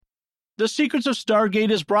The Secrets of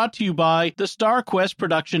Stargate is brought to you by the StarQuest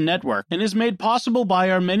Production Network and is made possible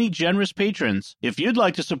by our many generous patrons. If you'd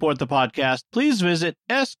like to support the podcast, please visit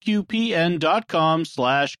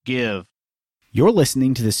sqpn.com/give. You're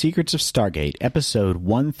listening to The Secrets of Stargate, episode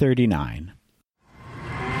 139.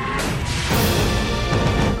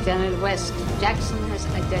 Lieutenant West, Jackson has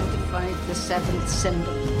identified the seventh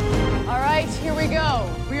symbol. All right, here we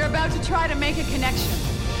go. We are about to try to make a connection.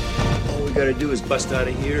 All we gotta do is bust out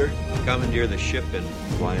of here, commandeer the ship, and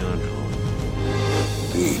fly on home.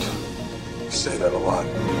 Indeed. You say that a lot.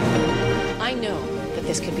 I know that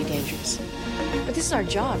this could be dangerous. But this is our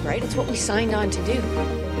job, right? It's what we signed on to do.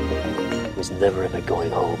 It was never about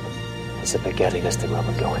going home. It's about getting us to where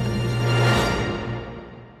we're going.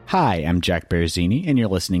 Hi, I'm Jack Berezzini, and you're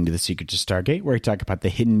listening to The Secrets of Stargate, where I talk about the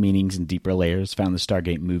hidden meanings and deeper layers found in the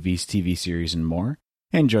Stargate movies, TV series, and more.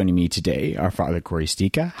 And joining me today are Father Corey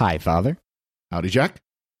Stika. Hi, Father. Howdy, Jack.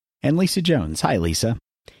 And Lisa Jones. Hi, Lisa.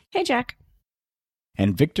 Hey, Jack.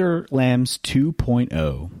 And Victor Lambs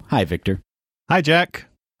 2.0. Hi, Victor. Hi, Jack.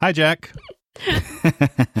 Hi, Jack.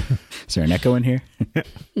 Is there an echo in here?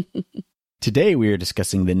 Today we are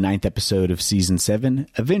discussing the 9th episode of Season 7,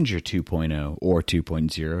 Avenger 2.0, or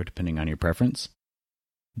 2.0, depending on your preference.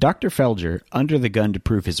 Dr. Felger, under the gun to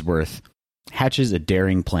prove his worth, hatches a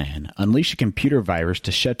daring plan, unleash a computer virus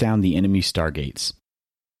to shut down the enemy Stargates.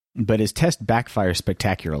 But his test backfires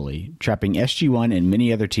spectacularly, trapping SG-1 and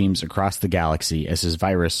many other teams across the galaxy as his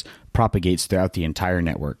virus propagates throughout the entire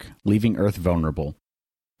network, leaving Earth vulnerable.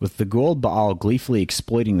 With the Goa'uld Baal gleefully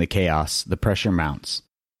exploiting the chaos, the pressure mounts.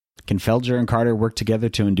 Can Felger and Carter work together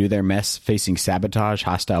to undo their mess, facing sabotage,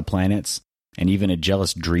 hostile planets, and even a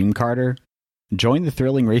jealous Dream Carter? Join the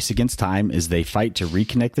thrilling race against time as they fight to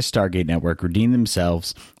reconnect the Stargate network, redeem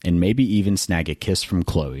themselves, and maybe even snag a kiss from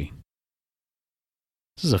Chloe.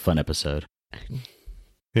 This is a fun episode.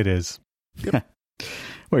 It is. What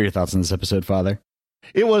are your thoughts on this episode, Father?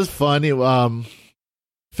 It was fun.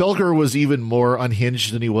 Felger was even more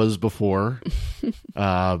unhinged than he was before.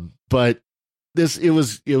 But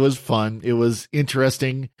it was fun. It was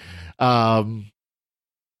interesting. And,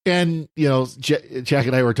 Jack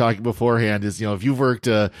and I were talking beforehand is, if you've worked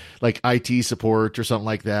like IT support or something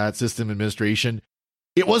like that, system administration,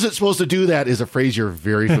 it wasn't supposed to do that is a phrase you're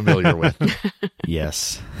very familiar with.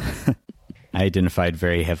 Yes. I identified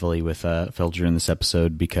very heavily with Felger in this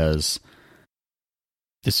episode because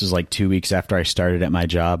this was like 2 weeks after I started at my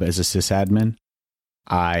job as a sysadmin.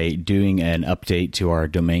 Doing an update to our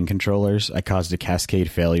domain controllers, I caused a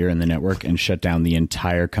cascade failure in the network and shut down the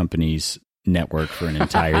entire company's network for an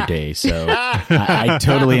entire day. So I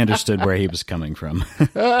totally understood where he was coming from.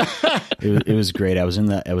 It was great. I was in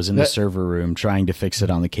the server room trying to fix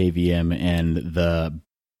it on the KVM, and the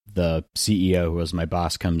CEO, who was my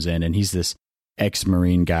boss, comes in, and he's this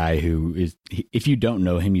ex-Marine guy who is, if you don't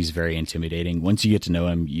know him, he's very intimidating. Once you get to know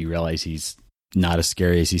him, you realize he's not as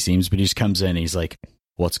scary as he seems, but he just comes in and he's like,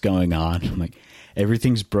 "What's going on?" I'm like,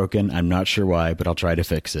 "Everything's broken. I'm not sure why, but I'll try to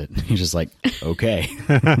fix it." He's just like, "Okay."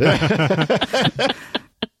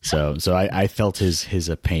 So I felt his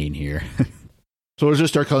pain here. So we'll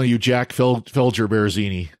just start calling you Jack Felger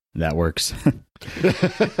Berezzini. That works.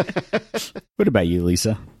 What about you,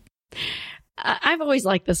 Lisa? I've always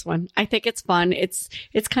liked this one. I think it's fun. It's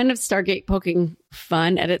kind of Stargate poking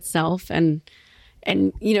fun at itself and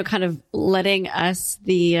kind of letting us,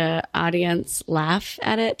 the audience, laugh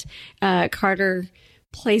at it. Carter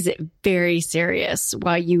plays it very serious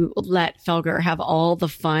while you let Felger have all the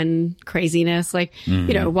fun craziness, like,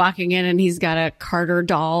 walking in and he's got a Carter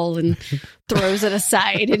doll and throws it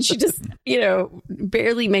aside and she just,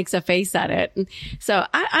 barely makes a face at it. And so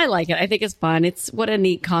I like it. I think it's fun. What a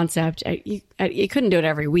neat concept. You couldn't do it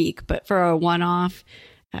every week, but for a one-off,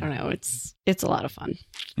 I don't know. It's a lot of fun.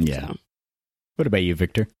 Yeah. So. What about you,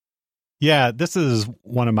 Victor? Yeah, this is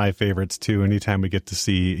one of my favorites too. Anytime we get to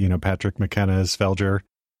see, Patrick McKenna as Felger,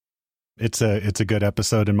 it's a good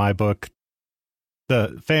episode in my book.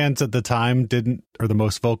 The fans at the time or the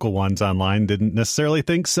most vocal ones online didn't necessarily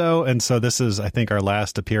think so, and so this is, I think, our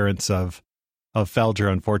last appearance of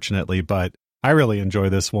Felger, unfortunately. But I really enjoy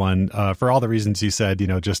this one for all the reasons you said.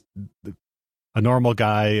 Just a normal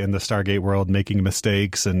guy in the Stargate world making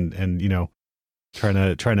mistakes and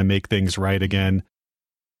trying to make things right again.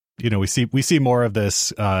 We see more of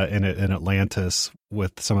this in Atlantis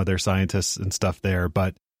with some of their scientists and stuff there,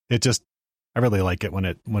 but I really like it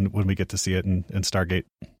when we get to see it in Stargate.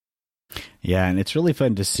 Yeah, and it's really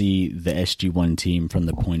fun to see the SG-1 team from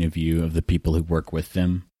the point of view of the people who work with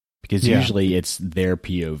them, because usually it's their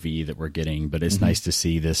POV that we're getting, but it's nice to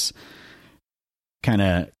see this kind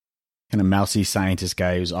of kind of mousy scientist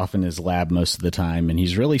guy who's off in his lab most of the time, and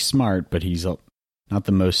he's really smart, but he's not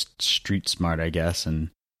the most street smart, I guess,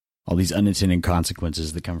 and all these unintended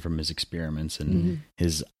consequences that come from his experiments and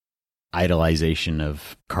his idolization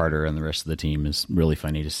of Carter and the rest of the team is really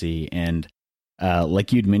funny to see. And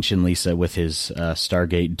like you'd mentioned, Lisa, with his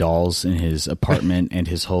Stargate dolls in his apartment and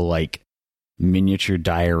his whole like miniature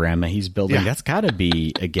diorama he's building, that's got to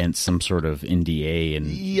be against some sort of NDA. And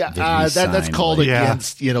that's called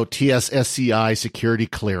against TSSCI security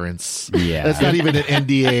clearance. Yeah, that's not even an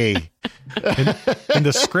NDA. in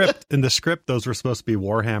the script, those were supposed to be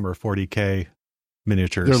Warhammer 40K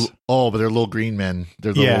miniatures. But they're little green men.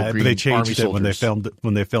 They're the little green but they changed army it soldiers.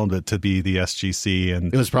 when they filmed it to be the SGC,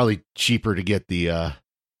 and it was probably cheaper to get the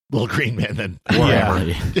little green men than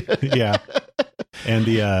Warhammer. Yeah. And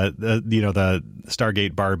the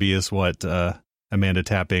Stargate Barbie is what Amanda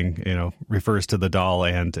Tapping refers to the doll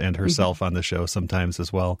and herself on the show sometimes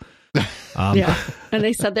as well. And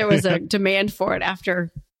they said there was a demand for it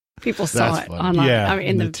after people saw it online. Yeah,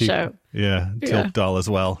 in the show. Tilt doll as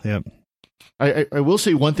well. Yep. I will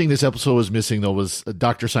say one thing this episode was missing though was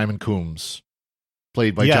Dr. Simon Coombs,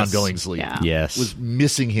 played by John Billingsley. Yes, was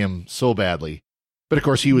missing him so badly. But of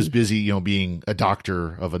course, he was busy, being a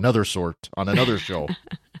doctor of another sort on another show.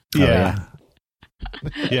 Yeah,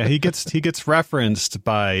 he gets referenced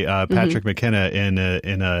by Patrick McKenna in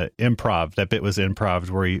a improv. That bit was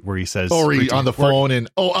improv where he says, on the phone and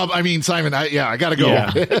Simon, I gotta go.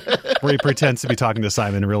 Yeah. Where he pretends to be talking to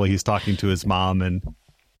Simon, and really he's talking to his mom. And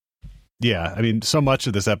so much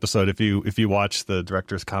of this episode, if you watch the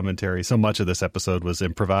director's commentary, so much of this episode was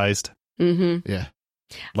improvised. Mm-hmm. Yeah.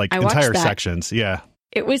 Like entire sections. Yeah.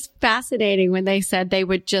 It was fascinating when they said they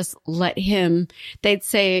would just let him, they'd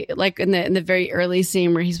say like in the very early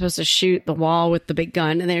scene where he's supposed to shoot the wall with the big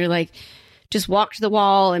gun, and they're like, just walk to the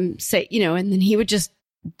wall and say, and then he would just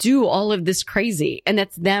do all of this crazy, and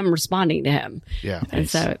that's them responding to him. Yeah. And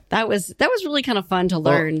so that was really kind of fun to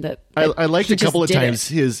learn that I liked a couple of times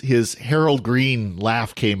his Harold Green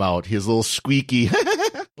laugh came out, his little squeaky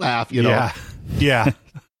laugh, Yeah.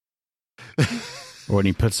 Or when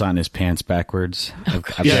he puts on his pants backwards.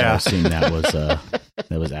 I've never seen that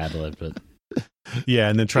was ad-lib, but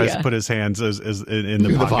and then tries to put his hands as in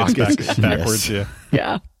the pockets backwards. Yes.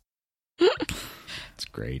 Yeah. It's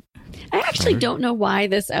great. I actually don't know why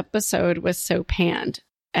this episode was so panned.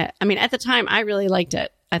 At the time, I really liked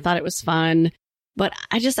it. I thought it was fun, but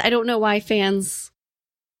I don't know why fans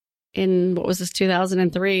in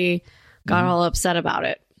 2003 got all upset about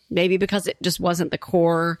it. Maybe because it just wasn't the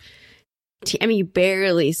core. You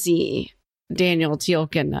barely see Daniel,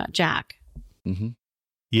 Teal'c, and Jack. Mm-hmm.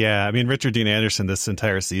 Yeah, Richard Dean Anderson this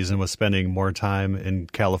entire season was spending more time in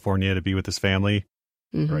California to be with his family.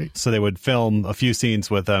 Mm-hmm. Right. So they would film a few scenes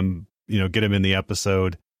with him, get him in the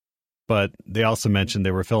episode. But they also mentioned they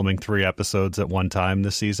were filming 3 episodes at one time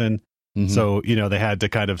this season. Mm-hmm. So, they had to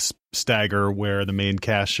kind of stagger where the main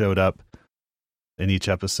cast showed up in each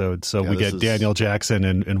episode. So we get Daniel Jackson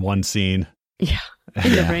in one scene. Yeah.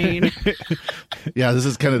 In the rain. Yeah, this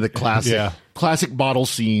is kind of the classic bottle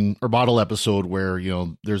scene or bottle episode where,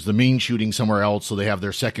 there's the main shooting somewhere else. So they have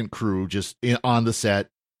their second crew just on the set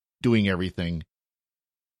doing everything.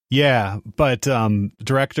 Yeah, but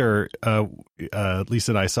director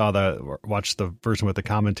Lisa and I watched the version with the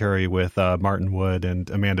commentary with Martin Wood and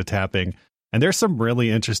Amanda Tapping, and there's some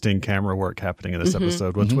really interesting camera work happening in this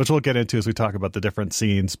episode, which we'll get into as we talk about the different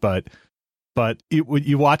scenes. But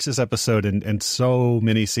you watch this episode, and so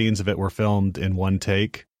many scenes of it were filmed in one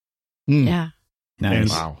take. Yeah, nice.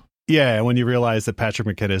 Wow. Yeah, when you realize that Patrick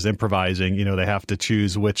McKenna is improvising, they have to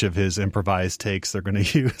choose which of his improvised takes they're going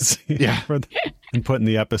to use and put in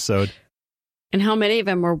the episode. And how many of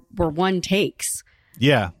them were one takes?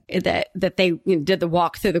 Yeah. That they did the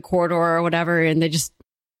walk through the corridor or whatever, and they just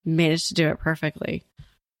managed to do it perfectly.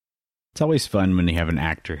 It's always fun when you have an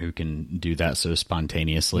actor who can do that so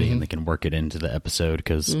spontaneously and they can work it into the episode,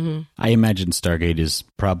 because I imagine Stargate is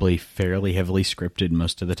probably fairly heavily scripted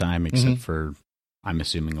most of the time, except for, I'm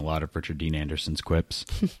assuming, a lot of Richard Dean Anderson's quips.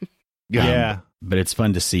 But it's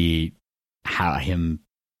fun to see how him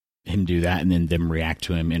do that and then them react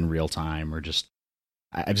to him in real time, or just,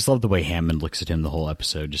 I just love the way Hammond looks at him the whole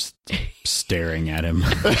episode, just staring at him.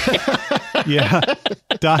 Yeah.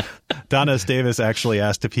 Don S. Davis actually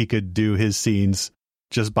asked if he could do his scenes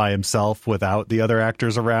just by himself without the other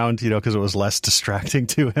actors around, because it was less distracting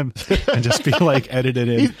to him and just be like edited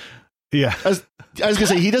in. Yeah. I was going to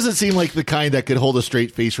say, he doesn't seem like the kind that could hold a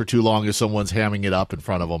straight face for too long if someone's hamming it up in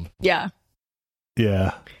front of him. Yeah.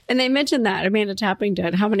 Yeah. And they mentioned that Amanda Tapping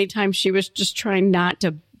did, how many times she was just trying not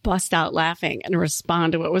to bust out laughing and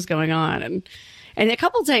respond to what was going on. And And a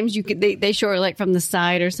couple times they show her like from the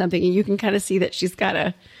side or something, and you can kind of see that she's got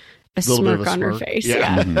a smirk on her face.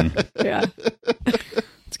 Yeah. Mm-hmm. Yeah.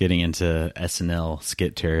 It's getting into SNL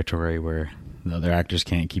skit territory where the other actors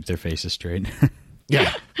can't keep their faces straight.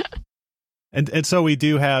 Yeah. And so we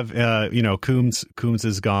do have, Coombs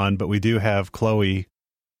is gone, but we do have Chloe,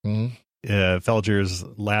 Felger's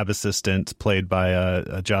lab assistant, played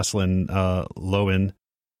by Jocelyn Lowen,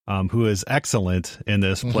 who is excellent in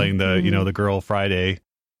this, playing the Girl Friday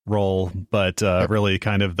role, but really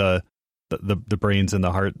kind of the brains and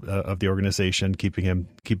the heart of the organization, keeping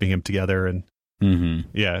him together, and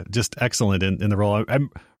just excellent in the role.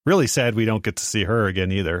 I'm really sad we don't get to see her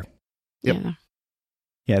again either. Yep.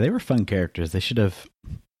 Yeah, they were fun characters. They should have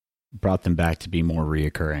brought them back to be more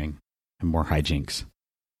reoccurring and more hijinks.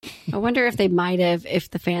 I wonder if they might have,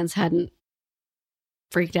 if the fans hadn't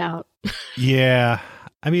freaked out. Yeah.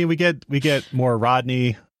 I mean, we get more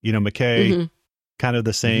Rodney, McKay, kind of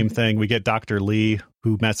the same thing. We get Dr. Lee,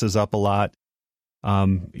 who messes up a lot.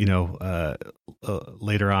 Later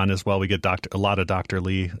on as well, we get a lot of Dr.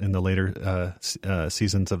 Lee in the later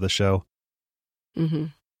seasons of the show. Mm-hmm.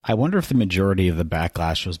 I wonder if the majority of the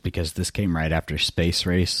backlash was because this came right after Space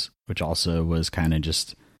Race, which also was kind of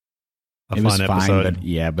just a fun episode.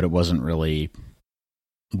 But it wasn't really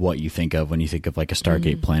what you think of when you think of like a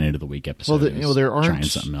Stargate Planet of the Week episode. Well, there aren't trying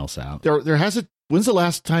something else out. There hasn't. When's the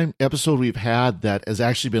last time episode we've had that has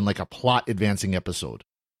actually been like a plot advancing episode?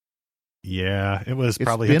 Yeah, it was It's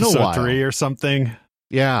probably been a episode while. 3 or something.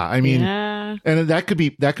 Yeah, I mean, Yeah. and that could be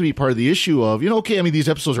part of the issue of, okay, I mean, these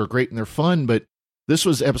episodes are great and they're fun, but this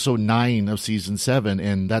was episode 9 of season 7,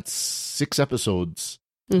 and that's 6 episodes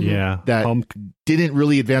Yeah, that didn't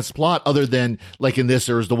really advance the plot, other than, like in this,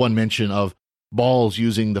 there was the one mention of Balls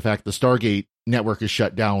using the fact the Stargate network is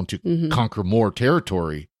shut down to conquer more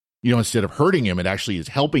territory. Instead of hurting him, it actually is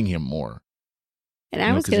helping him more. And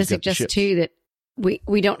I was going to he's got the suggest ships. too that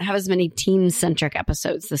we don't have as many team-centric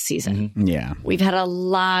episodes this season. Yeah. We've had a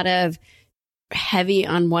lot of heavy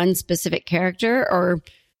on one specific character, or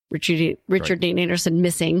Richard Dean Anderson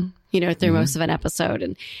missing, through most of an episode.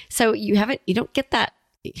 And so you don't get that.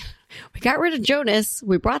 We got rid of Jonas,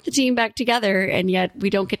 we brought the team back together, and yet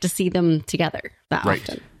we don't get to see them together that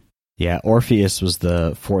often. Yeah, Orpheus was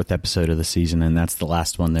the 4th episode of the season, and that's the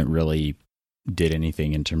last one that really did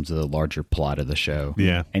anything in terms of the larger plot of the show.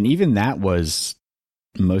 Yeah. And even that was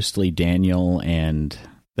mostly Daniel and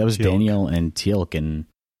Teal'c, and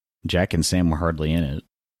Jack and Sam were hardly in it.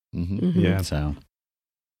 Yeah. So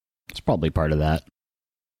it's probably part of that.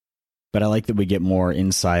 But I like that we get more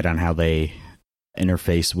insight on how they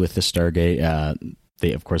interface with the Stargate. They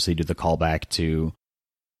do the callback to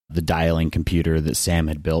the dialing computer that Sam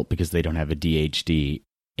had built because they don't have a DHD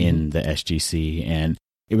in the SGC. And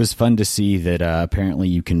it was fun to see that apparently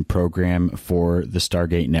you can program for the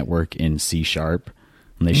Stargate network in C#. And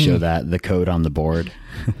they show the code on the board.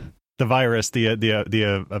 The virus,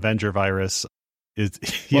 the Avenger virus is,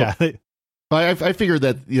 yeah. I figured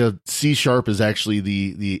that C# is actually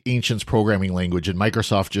the Ancients programming language, and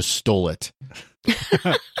Microsoft just stole it.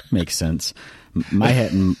 Makes sense. My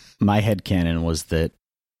headcanon was that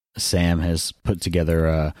Sam has put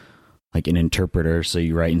together an interpreter, so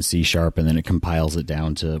you write in C# and then it compiles it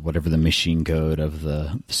down to whatever the machine code of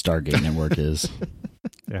the Stargate network is.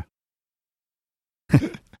 Yeah.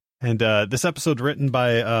 And this episode written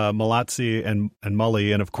by Malazzi and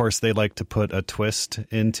Mully, and of course they like to put a twist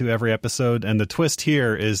into every episode. And the twist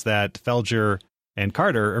here is that Felger and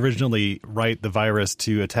Carter originally write the virus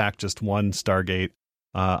to attack just one Stargate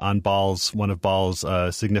on one of Ball's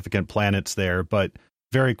significant planets there, but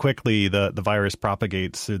very quickly the virus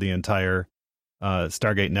propagates through the entire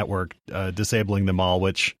Stargate network, disabling them all,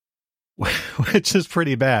 which is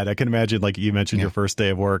pretty bad. I can imagine, like you mentioned, your first day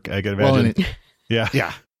of work. I can imagine.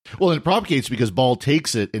 Yeah. Well, and it propagates because Ball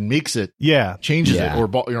takes it and makes it, changes it, or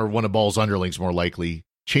one of Ball's underlings more likely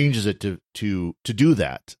changes it to do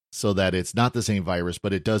that, so that it's not the same virus,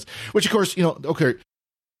 but it does. Which, of course, okay.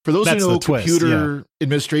 For those who know computer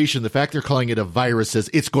administration, the fact they're calling it a virus says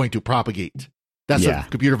it's going to propagate. That's what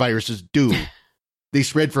computer viruses do. They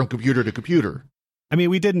spread from computer to computer. I mean,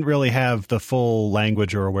 we didn't really have the full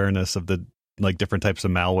language or awareness of the different types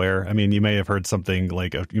of malware. I mean, you may have heard something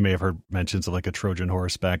you may have heard mentions of a Trojan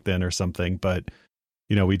horse back then or something, but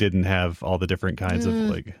we didn't have all the different kinds of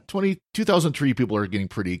 2003 people are getting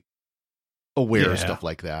pretty aware of stuff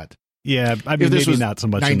like that. Yeah, I mean, maybe not so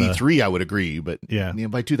much 93, I would agree, but yeah,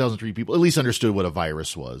 by 2003 people at least understood what a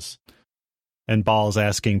virus was. And Ball's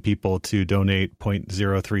asking people to donate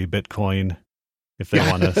 0.03 Bitcoin if they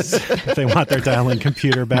want if they want their dialing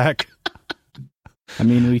computer back. I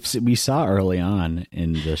mean, we saw early on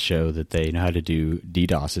in the show that they know how to do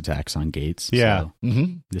DDoS attacks on gates. Yeah. So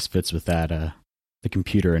this fits with that, the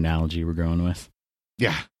computer analogy we're going with.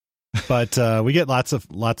 Yeah. But we get lots of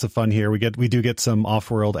fun here. We do get some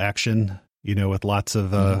off-world action, with lots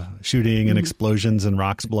of shooting and explosions and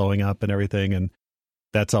rocks blowing up and everything, and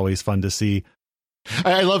that's always fun to see.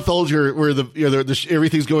 I love Folger where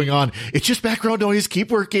everything's going on. It's just background noise.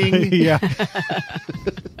 Keep working. Yeah.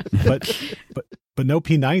 but no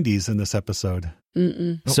P90s in this episode.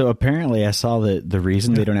 Mm-mm. So apparently, I saw that the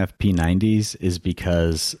reason they don't have P90s is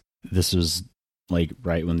because this was like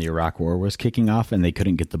right when the Iraq War was kicking off, and they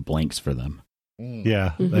couldn't get the blanks for them.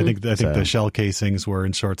 Yeah, I think the shell casings were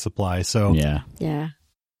in short supply. So yeah.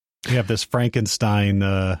 We have this Frankenstein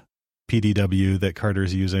PDW that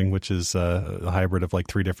Carter's using, which is a hybrid of like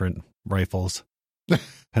 3 different rifles,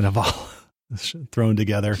 kind of all thrown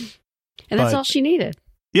together. And that's all she needed.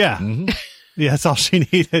 Yeah, yeah, that's all she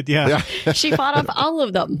needed. Yeah, she fought off all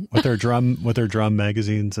of them with her drum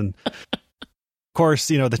magazines, and of course,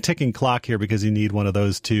 the ticking clock here, because you need one of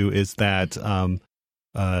those too, is that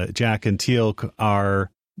Jack and Teal'c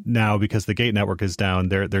are now, because the gate network is down,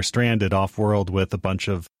 they're stranded off world with a bunch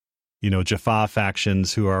of Jaffa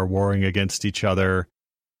factions who are warring against each other.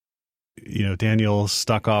 Daniel's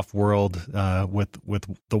stuck off world with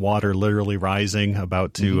the water literally rising,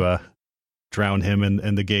 about to drown him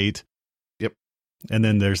in the gate. Yep. And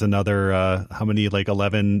then there's another how many, like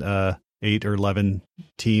 11 8 or 11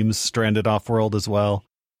 teams stranded off world as well.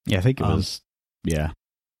 Yeah, I think it was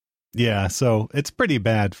yeah, so it's pretty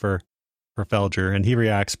bad for Felger, and he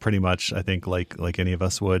reacts pretty much, I think, like any of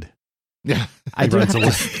us would. Yeah. I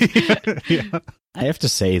have to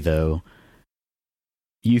say, though,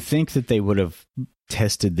 you think that they would have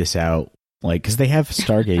tested this out, like, because they have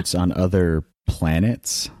Stargates on other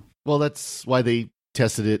planets. Well, that's why they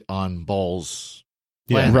tested it on Ball's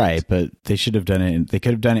planet. Right, but they should have done it. They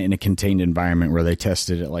could have done it in a contained environment where they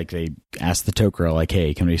tested it. Like, they asked the Tok'ra, like,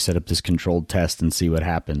 hey, can we set up this controlled test and see what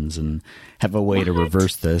happens, and have a way to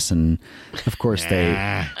reverse this? And of course,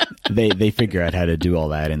 they figure out how to do all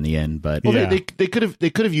that in the end. But they could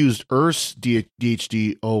have used Earth's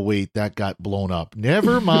DHD. Oh wait, that got blown up.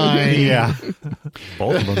 Never mind. Yeah,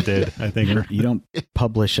 both of them did. I think you don't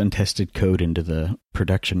publish untested code into the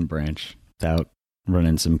production branch without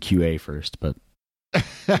running some QA first, but.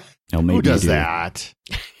 No, maybe who does that?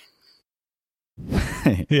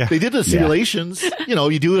 Yeah, they did the simulations.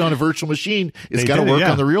 You do it on a virtual machine. It's got to work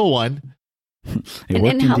on the real one.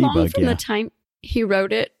 And how long from the time he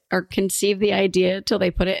wrote it or conceived the idea till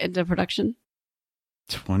they put it into production?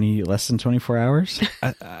 Less than 24 hours.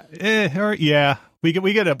 Yeah, we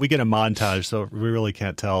get a montage, so we really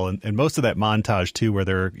can't tell. And most of that montage too, where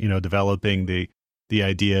they're developing the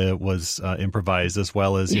idea, was improvised, as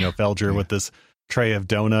well as Felger with this tray of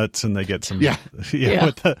donuts, and they get some with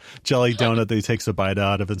the jelly donut that he takes a bite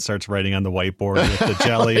out of and starts writing on the whiteboard with the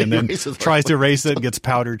jelly, and then tries to erase it and gets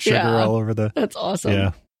powdered sugar all over the. That's awesome.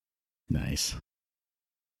 Yeah, nice.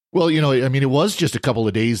 Well, it was just a couple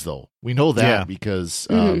of days, though. We know that because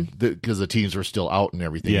the teams were still out and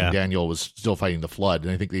everything, and Daniel was still fighting the flood.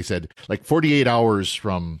 And I think they said like 48 hours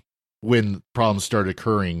from when problems started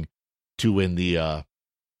occurring to when the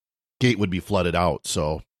gate would be flooded out.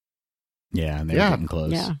 So. Yeah, and they're getting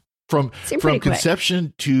close. Yeah. From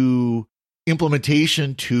conception to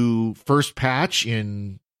implementation to first patch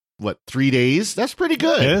in 3 days? That's pretty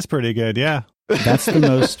good. It is pretty good, yeah. That's the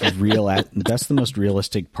most real. That's the most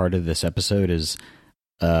realistic part of this episode. Is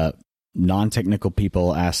non-technical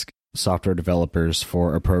people ask software developers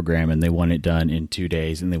for a program, and they want it done in 2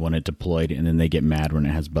 days, and they want it deployed, and then they get mad when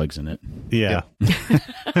it has bugs in it. Yeah.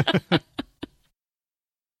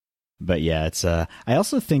 But yeah, it's. I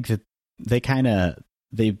also think that. They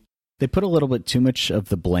put a little bit too much of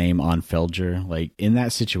the blame on Felger. Like, in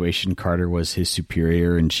that situation, Carter was his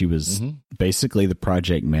superior, and she was basically the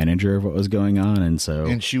project manager of what was going on,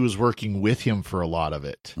 and she was working with him for a lot of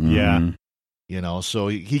it. Yeah, so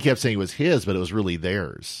he kept saying it was his, but it was really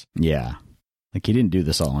theirs. Yeah, like he didn't do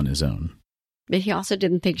this all on his own. But he also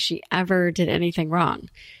didn't think she ever did anything wrong.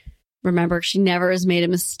 Remember, she never has made a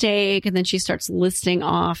mistake, and then she starts listing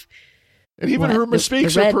off. And even her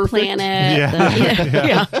mistakes the are red perfect. Planet,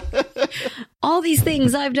 yeah. All these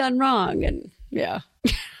things I've done wrong, and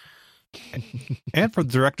And from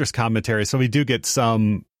the director's commentary, so we do get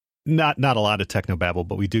some, not a lot of technobabble,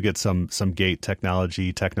 but we do get some gate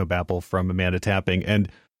technology technobabble from Amanda Tapping, and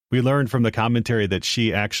we learned from the commentary that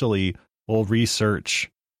she actually will research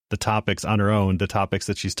the topics on her own, the topics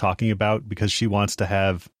that she's talking about, because she wants to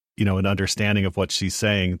have an understanding of what she's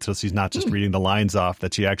saying, so she's not just reading the lines off,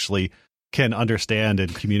 that she actually can understand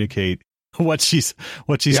and communicate what she's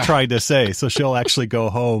trying to say. So she'll actually go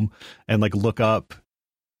home and like look up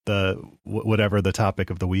the whatever the topic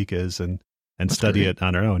of the week is and study it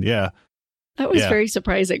on her own. Yeah. That was very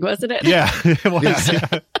surprising, wasn't it? Yeah, it was.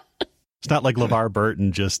 Yeah. It's not like LeVar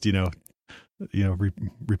Burton just,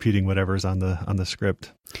 repeating whatever's on the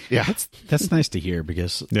script. Yeah. That's nice to hear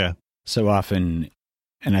because yeah, so often,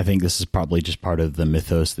 and I think this is probably just part of the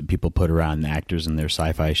mythos that people put around the actors in their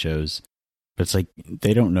sci-fi shows, but it's like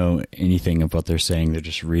they don't know anything of what they're saying. They're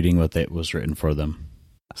just reading what was written for them.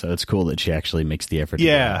 So it's cool that she actually makes the effort.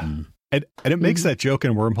 Yeah. And it makes that joke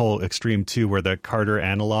in Wormhole extreme too, where the Carter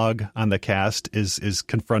analog on the cast is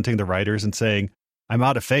confronting the writers and saying, "I'm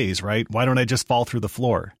out of phase, right? Why don't I just fall through the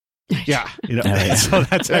floor?" Yeah, So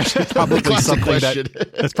that's actually probably something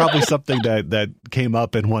that's probably something that came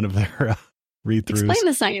up in one of their read-throughs. Explain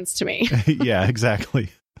the science to me. Yeah, exactly.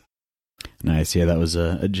 Nice. Yeah, that was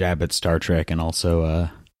a jab at Star Trek and also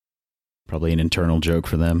probably an internal joke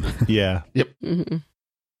for them. Yeah. Yep. Mm-hmm.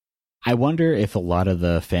 I wonder if a lot of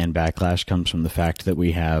the fan backlash comes from the fact that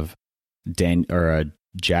we have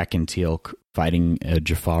Jack and Teal fighting a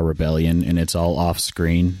Jaffa rebellion, and it's all off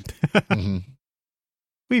screen. Mm-hmm.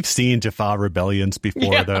 We've seen Jaffa rebellions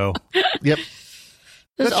before, though. Yep.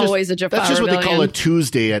 There's always a Jaffa rebellion. That's just rebellion. what they call a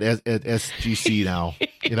Tuesday at SGC now.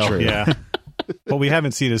 True. Yeah. But we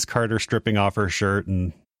haven't seen his Carter stripping off her shirt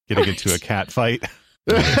and getting into a cat fight.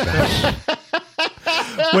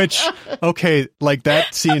 Which, okay, like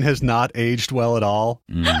that scene has not aged well at all.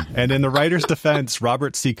 And in the writer's defense,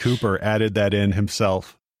 Robert C. Cooper added that in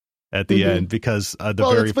himself at the end because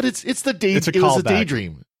it's a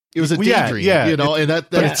daydream. It was a daydream, and that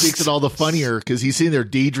makes it all the funnier because he's sitting there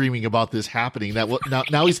daydreaming about this happening.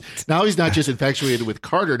 Now he's not just infatuated with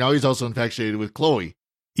Carter. Now he's also infatuated with Chloe.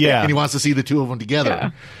 Yeah, and he wants to see the two of them together.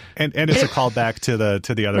 Yeah. And it's a callback to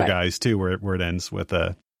the other guys too, where it ends with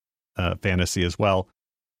a fantasy as well.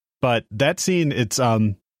 But that scene, it's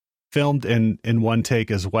filmed in one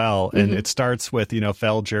take as well, and it starts with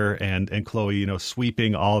Felger and Chloe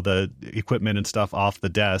sweeping all the equipment and stuff off the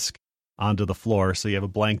desk onto the floor. So you have a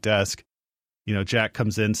blank desk. Jack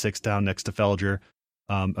comes in, sits down next to Felger.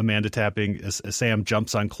 Amanda tapping as Sam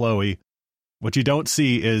jumps on Chloe. What you don't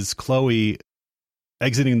see is Chloe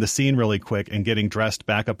exiting the scene really quick and getting dressed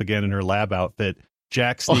back up again in her lab outfit.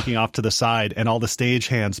 Jack sneaking off to the side, and all the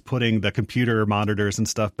stagehands putting the computer monitors and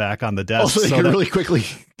stuff back on the desk. So they can really quickly.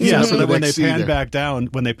 Yeah, so that when they pan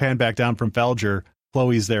back down from Felger,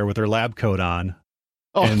 Chloe's there with her lab coat on.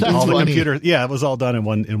 Oh, and that's all the funny. computer. Yeah, it was all done in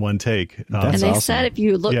one take. And they said if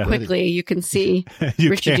you look quickly, you can see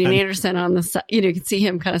Richard Dean Anderson on the side. You can see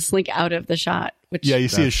him kind of slink out of the shot. You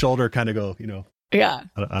see his shoulder kind of go, yeah,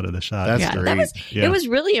 out of the shot. That's great. It was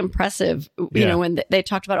really impressive. When they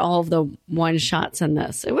talked about all of the one shots in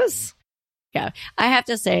this, it was. Yeah, I have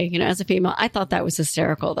to say, as a female, I thought that was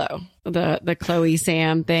hysterical, though, the Chloe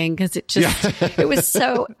Sam thing, because it just it was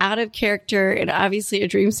so out of character and obviously a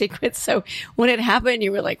dream sequence. So when it happened,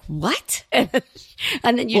 you were like, "What?" And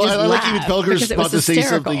then you just I like laughed even Felger's about to say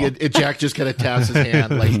something, and Jack just kind of taps his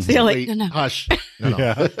hand, like, wait, no. Hush. No.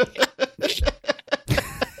 Yeah.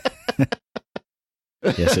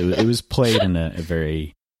 Yes, it was played in a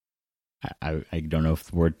very. I don't know if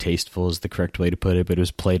the word tasteful is the correct way to put it, but it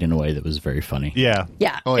was played in a way that was very funny. Yeah.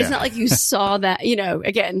 Yeah. It's not like you saw that,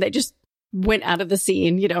 again, they just went out of the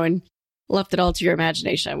scene, and left it all to your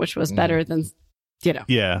imagination, which was better than,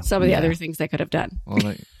 some of the other things they could have done. Well,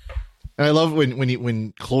 and I love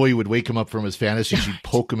when Chloe would wake him up from his fantasy, she'd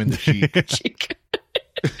poke him in the cheek.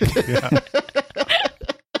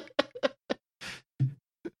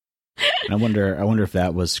 I wonder if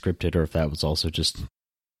that was scripted or if that was also just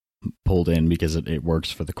pulled in because it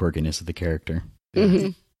works for the quirkiness of the character. Mm-hmm.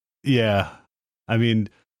 Yeah. I mean,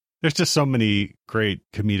 there's just so many great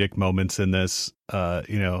comedic moments in this.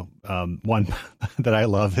 One that I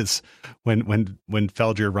love is when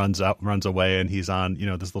Felger runs away and he's on,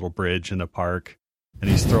 this little bridge in a park and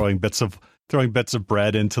he's throwing bits of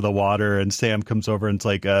bread into the water, and Sam comes over and it's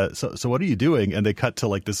like, so what are you doing? And they cut to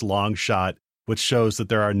like this long shot which shows that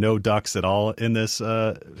there are no ducks at all in this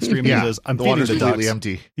stream. He says, I'm feeding the ducks.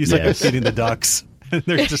 Empty. He's like, I'm feeding the ducks. And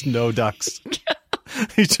there's just no ducks.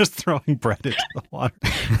 He's just throwing bread into the water.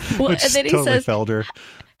 Well, which and then he totally says, Felder.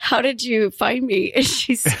 How did you find me? And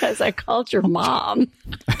she says, I called your mom.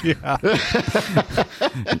 Yeah.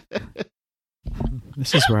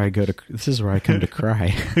 This is where I come to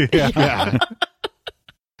cry. Yeah.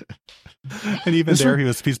 And even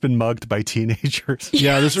he's been mugged by teenagers.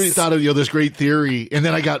 Yeah, this is what he thought of, this great theory, and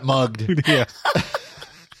then I got mugged. Yeah.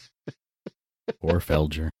 Or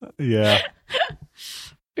Felger. Yeah.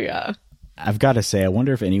 Yeah. I've got to say, I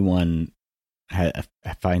wonder if anyone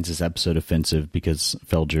finds this episode offensive because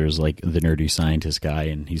Felger is like the nerdy scientist guy,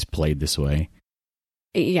 and he's played this way.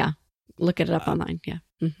 Yeah, look it up online. Yeah.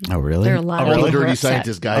 Oh, really? There are a lot All of the nerdy upset.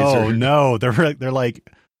 scientist guys. Oh are, no, they're like,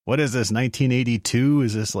 what is this? 1982?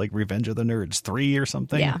 Is this like Revenge of the Nerds 3 or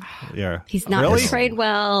something? Yeah. He's not Really? portrayed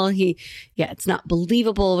well. It's not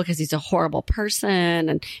believable because he's a horrible person,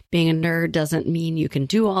 and being a nerd doesn't mean you can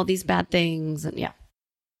do all these bad things. And yep.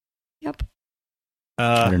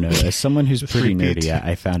 I don't know. As someone who's pretty repeat. nerdy,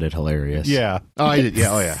 I found it hilarious. Yeah. Oh, I did.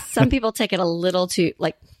 Yeah. Oh, yeah. Some people take it a little too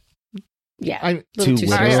I'm little Too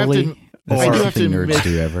too I have to- literally. That's I do not have to something nerds admit-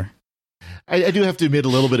 do ever. I do have to admit a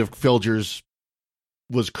little bit of Felger's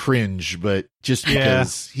was cringe, but just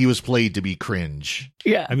because he was played to be cringe.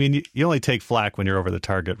 Yeah. I mean, you only take flack when you're over the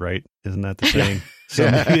target, right? Isn't that the saying? So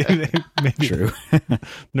Yeah. maybe True.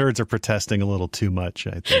 nerds are protesting a little too much,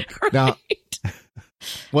 I think. Now,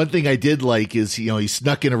 one thing I did like is, he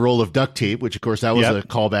snuck in a roll of duct tape, which of course that was Yep. a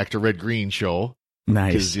callback to Red Green show.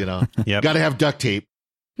 Nice. Because, Yep. got to have duct tape.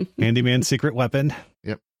 Handyman's secret weapon.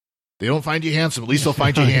 They don't find you handsome. At least they'll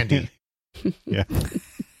find you handy. Yeah.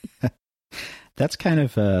 That's kind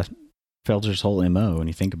of Felger's whole MO when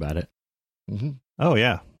you think about it. Mm-hmm. Oh,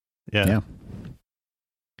 yeah. Yeah.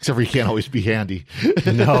 Except for you can't always be handy.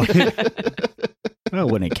 No. Well,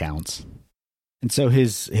 when it counts. And so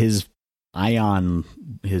his ion,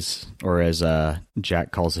 or as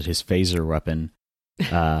Jack calls it, his phaser weapon.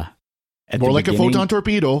 At More the like a beginning- photon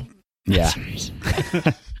torpedo. Yeah.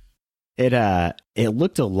 It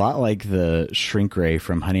looked a lot like the shrink ray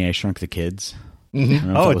from Honey, I Shrunk the Kids. I Mm-hmm. don't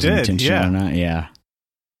know if Oh, that it was did, intentional yeah. or not. Yeah.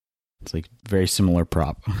 It's like very similar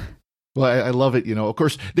prop. Well, I love it. Of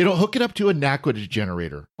course, they don't hook it up to a NACWA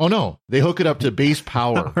generator. Oh, no. They hook it up to base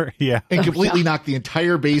power Yeah. and completely knock the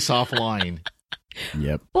entire base offline.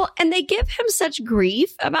 Yep. Well, and they give him such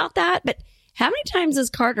grief about that, but how many times has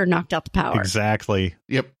Carter knocked out the power? Exactly.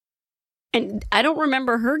 Yep. And I don't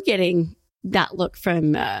remember her getting that look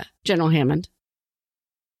from General Hammond.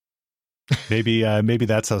 Maybe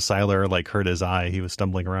that's how Siler like hurt his eye. He was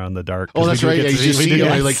stumbling around in the dark. Oh, that's right. Yeah, you just see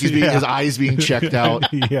him, like he's being, yeah. his eyes being checked out.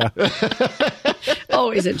 Yeah.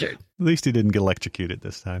 Always injured. At least he didn't get electrocuted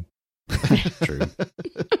this time. True.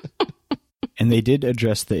 And they did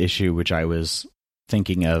address the issue, which I was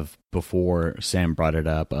thinking of before Sam brought it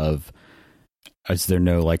up, of is there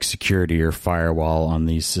no like security or firewall on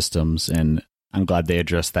these systems? And I'm glad they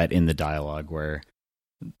addressed that in the dialogue where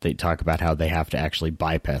they talk about how they have to actually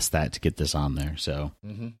bypass that to get this on there. So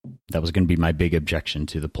that was going to be my big objection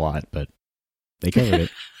to the plot, but they covered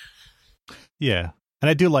it. Yeah. And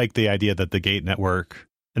I do like the idea that the gate network,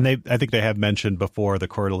 and I think they have mentioned before the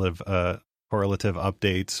correlative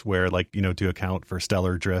updates where, like, to account for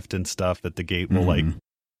stellar drift and stuff, that the gate will like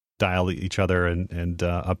dial each other and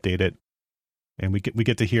update it. And we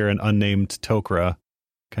get to hear an unnamed Tok'ra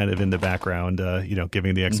kind of in the background,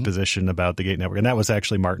 giving the exposition about the gate network. And that was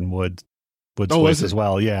actually Martin Wood's voice as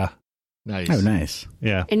well. Yeah. Nice. Oh, nice.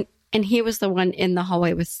 Yeah. And he was the one in the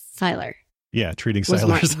hallway with Siler. Yeah. Treating Was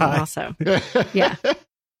Siler's Martin eye. also. Yeah.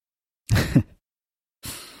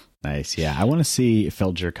 Nice. Yeah. I want to see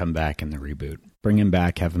Felger come back in the reboot. Bring him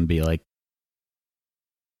back, have him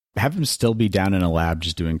still be down in a lab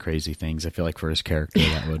just doing crazy things. I feel like for his character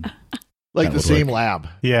that would Like that the would same work. lab.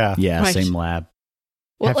 Yeah. Yeah, Right. same lab.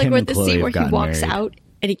 Well, Have like him with and the Chloe scene have where he gotten walks married. out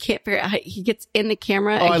and he can't figure out how he gets in the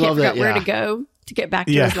camera Oh, and I can't love figure that, out where yeah. to go to get back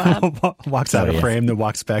to his lab. Yeah. Walks out Oh, of yeah. frame, then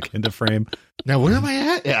walks back into frame. Now, where am I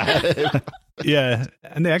at? Yeah. Yeah.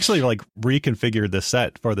 And they actually like reconfigured the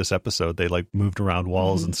set for this episode. They like moved around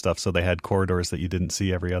walls and stuff. So they had corridors that you didn't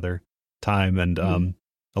see every other time. And a lot And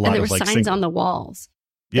there were of like signs on the walls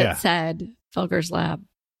that Yeah. said Felger's lab.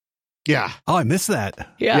 Yeah. Oh, I missed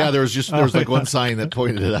that. Yeah. There was like one sign that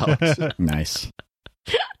pointed it out. Nice.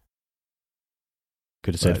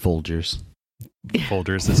 Could have said But- Folgers.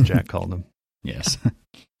 Folders, as Jack called them. Yes. I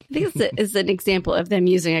think it's an example of them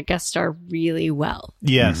using a guest star really well.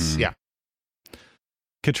 Yes. Yeah.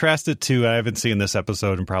 Contrast it to, I haven't seen this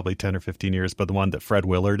episode in probably 10 or 15 years, but the one that Fred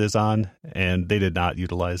Willard is on, and they did not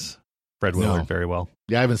utilize Fred Willard very well.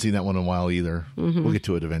 Yeah, I haven't seen that one in a while either. Mhm. We'll get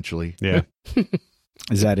to it eventually. Yeah.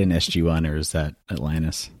 Is that in SG1 or is that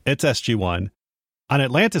Atlantis? It's SG1. On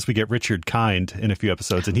Atlantis, we get Richard Kind in a few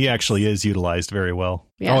episodes, and he actually is utilized very well.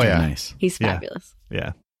 Yeah. Oh, yeah. Nice. He's Yeah. fabulous.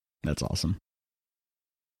 Yeah. That's awesome.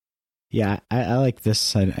 Yeah, I like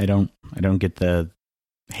this. I don't get the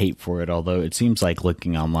hate for it, although it seems like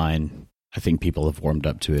looking online, I think people have warmed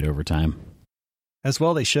up to it over time. As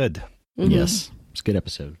well, they should. Mhm. Yes. It's a good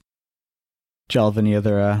episode. Jill, have any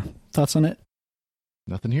other thoughts on it?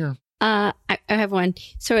 Nothing here. I have one.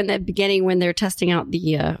 So in the beginning, when they're testing out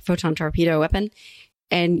the photon torpedo weapon,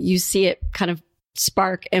 and you see it kind of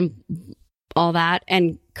spark and all that.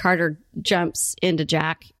 And Carter jumps into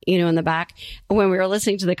Jack, in the back. When we were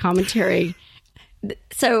listening to the commentary,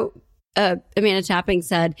 so Amanda Tapping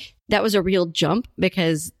said that was a real jump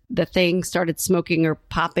because the thing started smoking or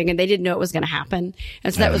popping and they didn't know it was going to happen.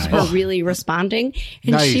 And so that was her really responding.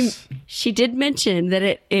 And she did mention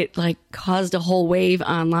that it like caused a whole wave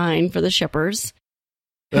online for the shippers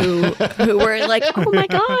who were like, oh my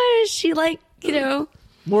gosh, she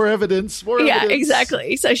more evidence. Yeah,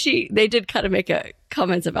 exactly. So they did kind of make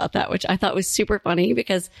comments about that, which I thought was super funny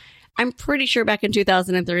because I'm pretty sure back in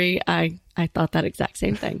 2003, I thought that exact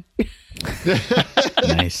same thing.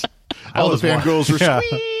 Nice. All the fangirls were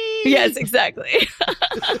sweet. Yes, exactly.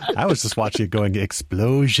 I was just watching it going,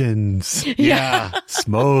 explosions. Yeah.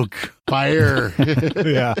 Smoke. Fire.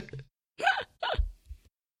 Yeah.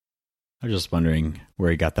 I was just wondering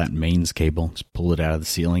where he got that mains cable. Just pull it out of the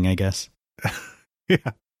ceiling, I guess.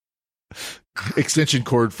 Yeah. Extension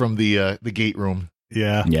cord from the gate room.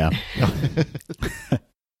 Yeah. Yeah.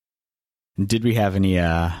 Did we have any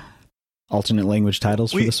alternate language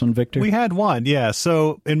titles for this one, Victor? We had one, yeah.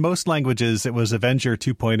 So in most languages, it was Avenger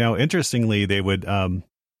 2.0. Interestingly, they would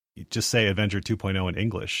just say Avenger 2.0 in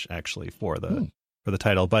English, actually, for the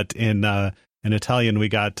title. But in Italian, we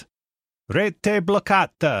got Rete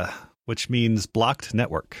bloccata, which means blocked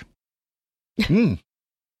network. So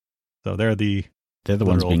they're the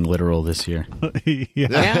ones being literal this year.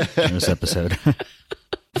 Yeah. In this episode.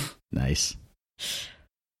 Nice.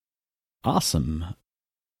 Awesome.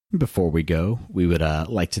 Before we go, we would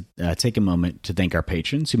like to take a moment to thank our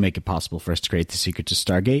patrons who make it possible for us to create The Secrets of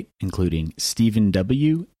Stargate, including Stephen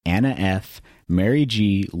W., Anna F., Mary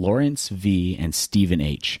G., Lawrence V., and Stephen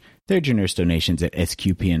H. Their generous donations at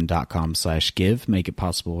sqpn.com/give make it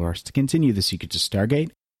possible for us to continue The Secrets of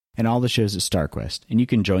Stargate and all the shows at StarQuest, and you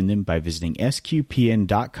can join them by visiting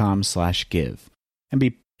sqpn.com/give.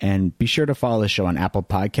 And be sure to follow the show on Apple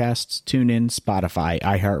Podcasts, TuneIn, Spotify,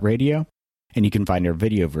 iHeartRadio, and you can find our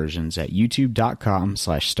video versions at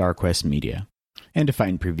youtube.com/StarQuestMedia. And to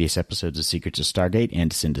find previous episodes of Secrets of Stargate and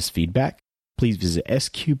to send us feedback, please visit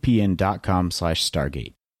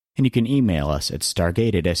sqpn.com/Stargate. And you can email us at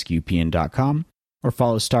stargate@sqpn.com or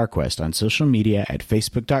follow StarQuest on social media at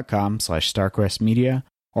facebook.com/StarQuestMedia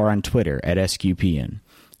or on Twitter at SQPN.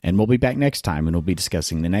 And we'll be back next time and we'll be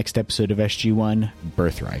discussing the next episode of SG-1,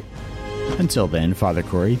 Birthright. Until then, Father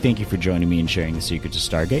Corey, thank you for joining me and sharing the secrets of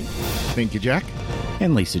Stargate. Thank you, Jack.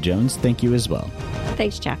 And Lisa Jones, thank you as well.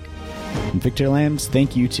 Thanks, Jack. And Victor Lambs,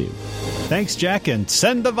 thank you too. Thanks, Jack, and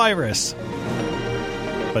send the virus.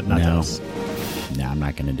 But not us. No, I'm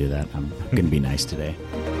not going to do that. I'm going to be nice today.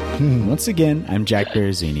 Once again, I'm Jack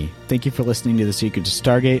Berrezzini. Thank you for listening to The Secrets of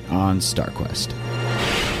Stargate on StarQuest.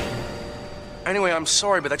 Anyway, I'm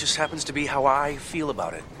sorry, but that just happens to be how I feel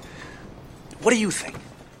about it. What do you think?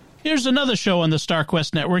 Here's another show on the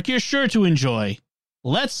StarQuest Network you're sure to enjoy.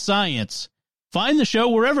 Let's Science. Find the show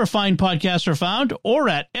wherever fine podcasts are found or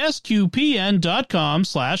at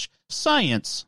sqpn.com/science.